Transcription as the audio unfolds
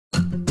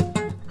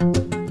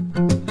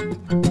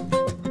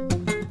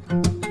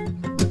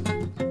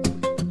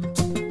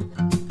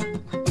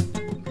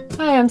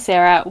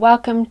Sarah,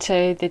 welcome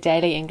to the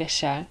Daily English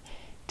Show.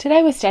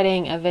 Today we're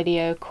studying a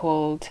video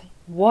called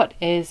What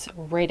is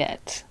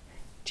Reddit?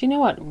 Do you know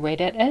what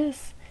Reddit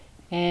is?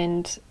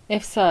 And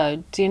if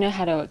so, do you know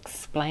how to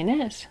explain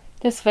it?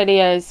 This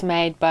video is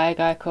made by a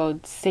guy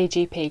called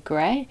C.G.P,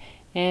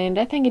 and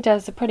I think he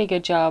does a pretty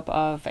good job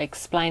of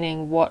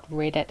explaining what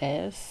Reddit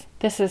is.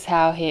 This is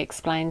how he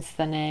explains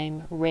the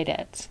name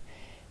Reddit.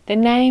 The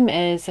name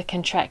is a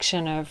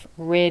contraction of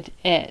read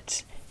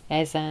it,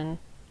 as in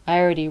I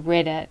already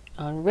read it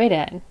on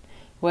Reddit,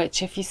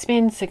 which if you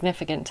spend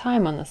significant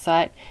time on the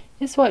site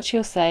is what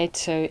you'll say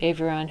to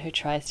everyone who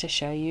tries to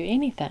show you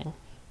anything.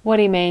 What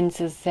he means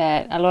is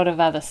that a lot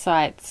of other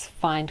sites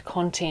find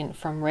content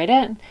from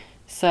Reddit,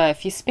 so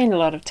if you spend a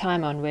lot of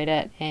time on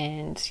Reddit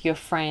and your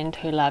friend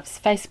who loves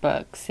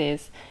Facebook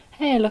says,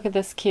 "Hey, look at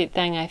this cute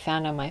thing I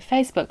found on my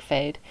Facebook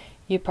feed,"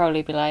 you'd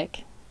probably be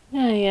like,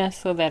 "Oh yeah, I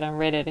saw that on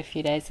Reddit a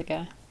few days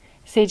ago."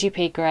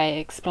 C.G.P.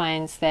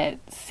 explains that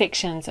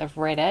sections of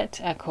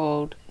Reddit are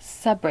called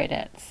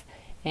subreddits,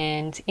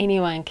 and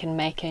anyone can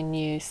make a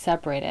new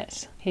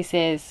subreddit. He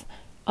says,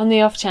 on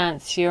the off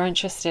chance you're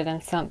interested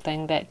in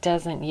something that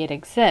doesn't yet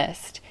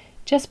exist,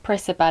 just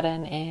press a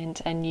button and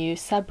a new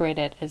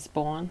subreddit is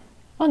born.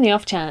 On the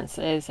off chance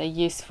is a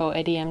useful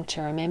idiom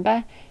to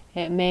remember.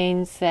 It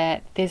means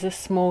that there's a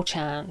small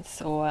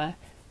chance, or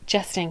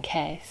just in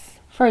case.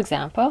 For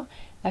example,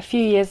 a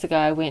few years ago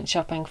I went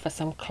shopping for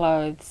some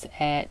clothes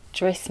at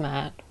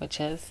Dressmart,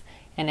 which is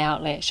an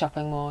outlet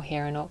shopping mall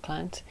here in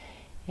Auckland,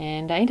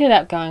 and I ended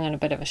up going on a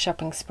bit of a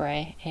shopping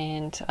spree,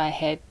 and I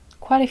had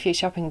quite a few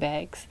shopping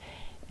bags,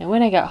 and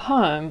when I got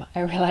home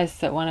I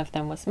realised that one of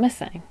them was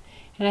missing,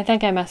 and I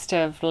think I must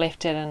have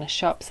left it in a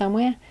shop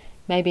somewhere,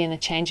 maybe in the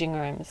changing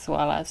rooms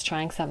while I was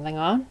trying something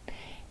on,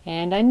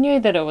 and I knew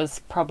that it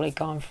was probably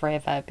gone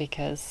forever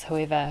because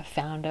whoever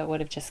found it would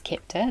have just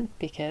kept it,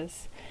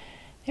 because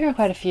there are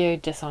quite a few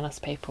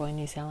dishonest people in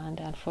New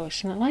Zealand,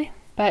 unfortunately.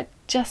 But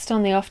just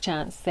on the off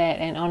chance that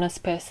an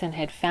honest person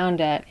had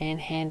found it and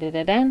handed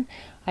it in,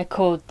 I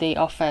called the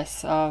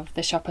office of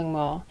the shopping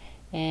mall,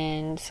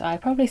 and I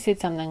probably said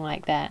something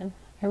like that.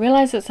 I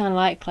realise it's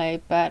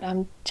unlikely, but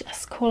I'm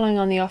just calling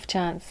on the off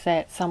chance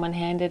that someone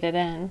handed it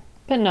in.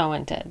 But no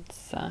one did,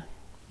 so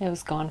it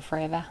was gone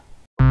forever.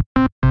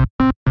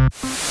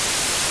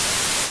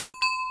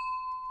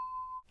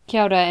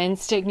 Kia ora, in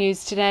Stick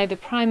News today, the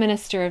Prime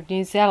Minister of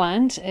New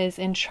Zealand is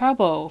in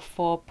trouble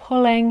for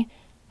pulling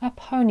a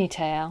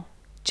ponytail.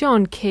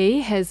 John Key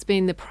has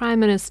been the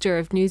Prime Minister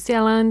of New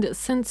Zealand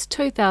since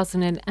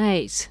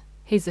 2008.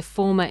 He's a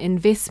former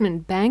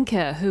investment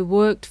banker who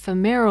worked for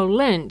Merrill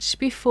Lynch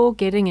before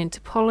getting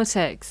into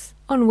politics.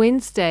 On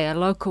Wednesday, a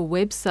local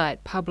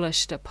website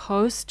published a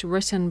post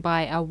written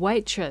by a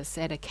waitress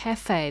at a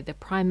cafe the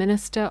Prime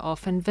Minister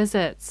often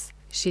visits.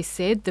 She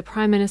said the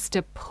Prime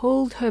Minister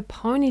pulled her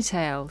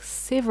ponytail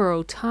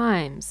several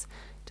times,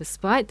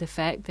 despite the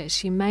fact that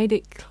she made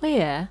it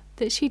clear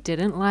that she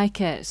didn't like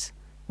it.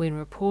 When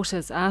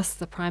reporters asked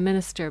the Prime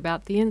Minister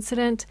about the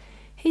incident,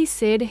 he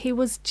said he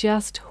was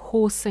just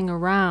horsing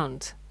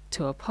around.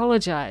 To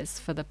apologise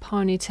for the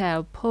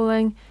ponytail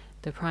pulling,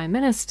 the Prime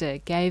Minister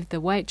gave the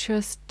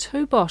waitress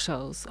 2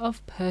 bottles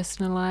of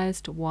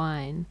personalised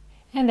wine.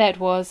 And that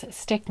was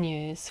Stick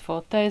News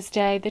for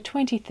Thursday, the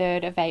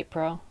 23rd of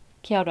April.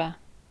 Kia ora.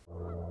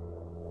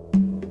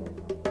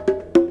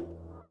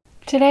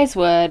 Today's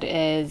word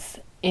is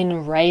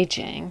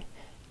enraging.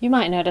 You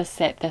might notice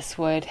that this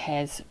word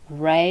has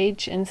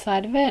rage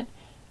inside of it.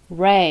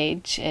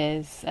 Rage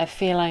is a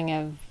feeling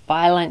of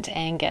violent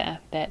anger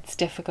that's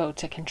difficult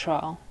to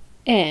control.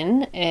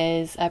 En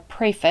is a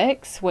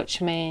prefix which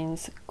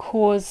means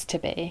cause to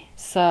be.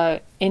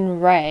 So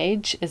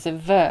enrage is a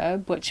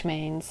verb which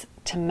means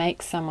to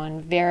make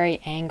someone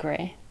very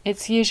angry.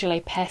 It's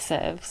usually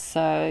passive,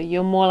 so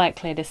you're more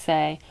likely to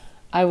say,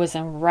 I was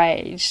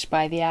enraged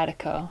by the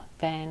article,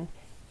 than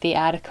the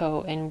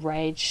article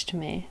enraged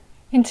me.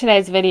 In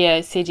today's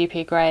video,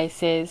 C.G.P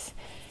says,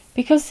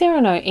 because there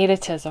are no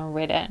editors on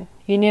Reddit,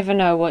 you never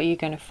know what you're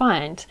going to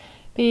find,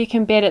 but you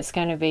can bet it's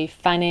going to be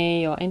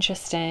funny or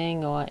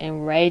interesting or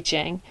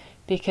enraging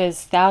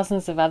because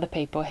thousands of other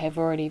people have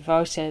already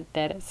voted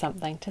that it's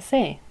something to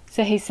see.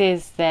 So he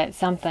says that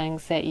some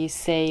things that you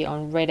see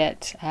on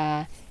Reddit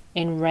are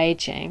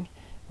enraging,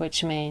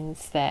 which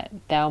means that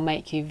they'll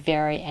make you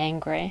very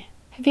angry.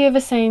 Have you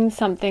ever seen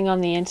something on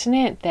the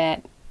internet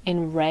that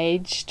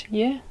enraged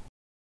you?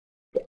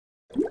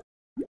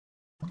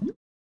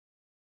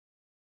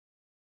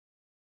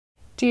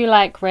 Do you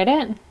like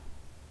Reddit?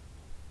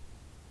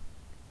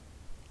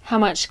 How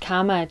much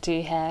karma do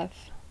you have?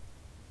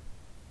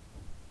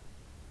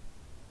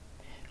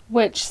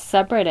 Which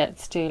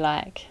subreddits do you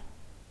like?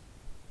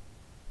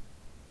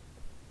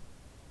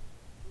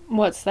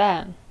 What's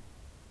that?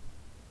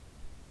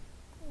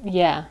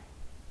 Yeah.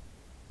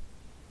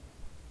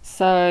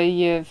 So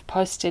you've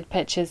posted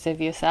pictures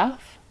of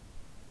yourself?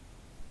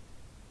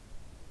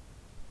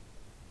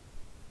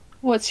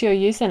 What's your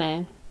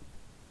username?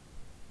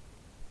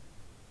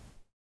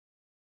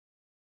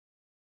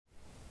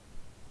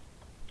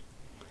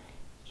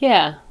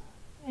 Yeah,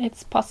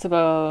 It's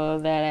possible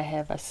that I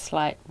have a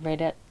slight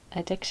Reddit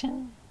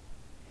addiction.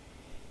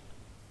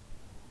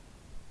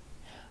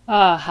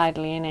 Oh,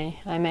 hardly any.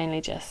 I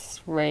mainly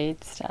just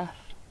read stuff.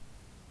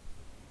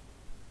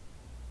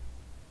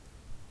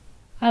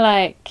 I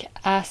like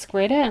Ask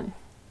Reddit.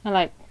 I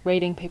like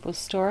reading people's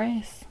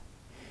stories.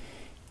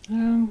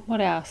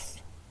 What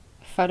else?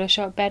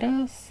 Photoshop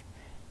battles.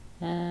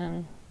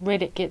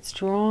 Reddit Gets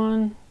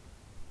Drawn.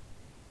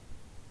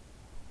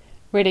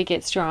 Reddit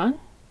Gets Drawn.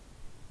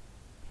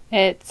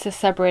 It's a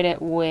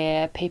subreddit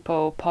where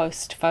people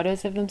post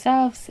photos of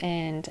themselves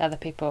and other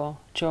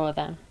people draw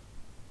them.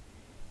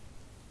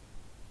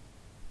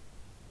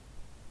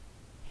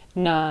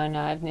 No,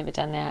 I've never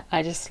done that.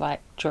 I just like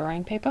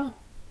drawing people.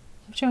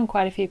 I've drawn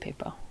quite a few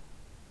people.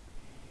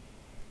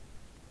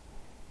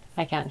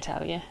 I can't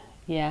tell you.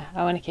 Yeah,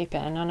 I want to keep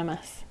it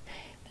anonymous.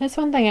 That's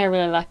one thing I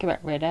really like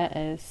about Reddit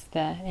is the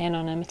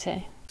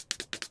anonymity.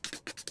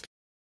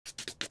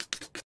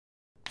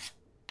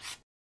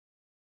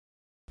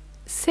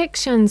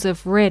 Sections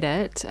of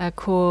Reddit are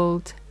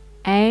called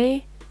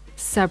A.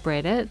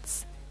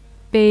 Subreddits,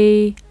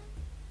 B.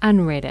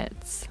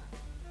 Unreddits.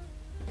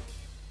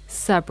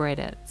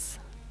 Subreddits.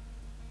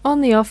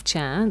 On the off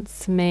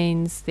chance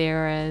means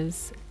there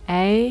is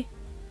A.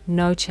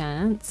 No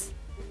chance,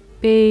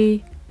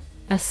 B.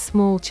 A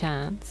small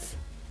chance.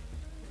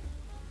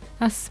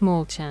 A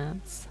small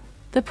chance.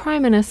 The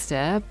Prime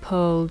Minister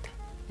pulled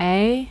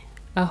A.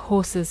 A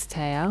horse's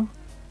tail,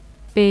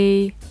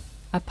 B.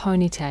 A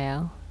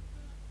ponytail.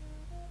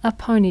 A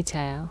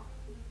ponytail.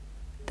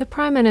 The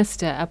Prime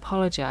Minister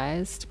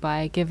apologised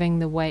by giving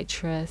the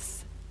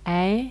waitress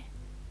A.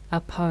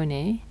 A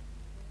pony,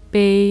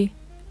 B.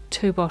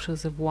 2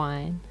 bottles of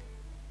wine.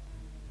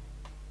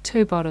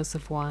 2 bottles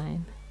of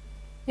wine.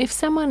 If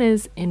someone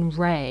is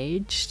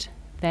enraged,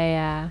 they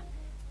are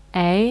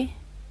A.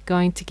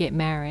 Going to get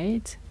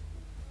married,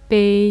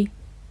 B.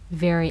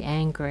 Very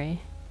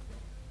angry.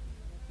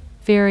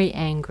 Very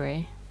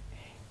angry.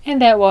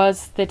 And that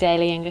was the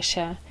Daily English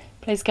Show.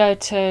 Please go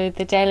to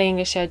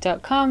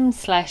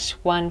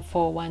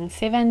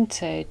thedailyenglishtshow.com/1417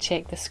 to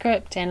check the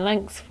script and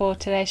links for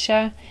today's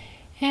show.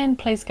 And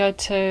please go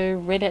to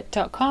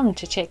reddit.com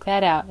to check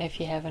that out if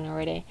you haven't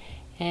already.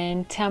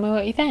 And tell me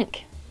what you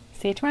think.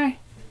 See you tomorrow.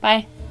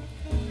 Bye.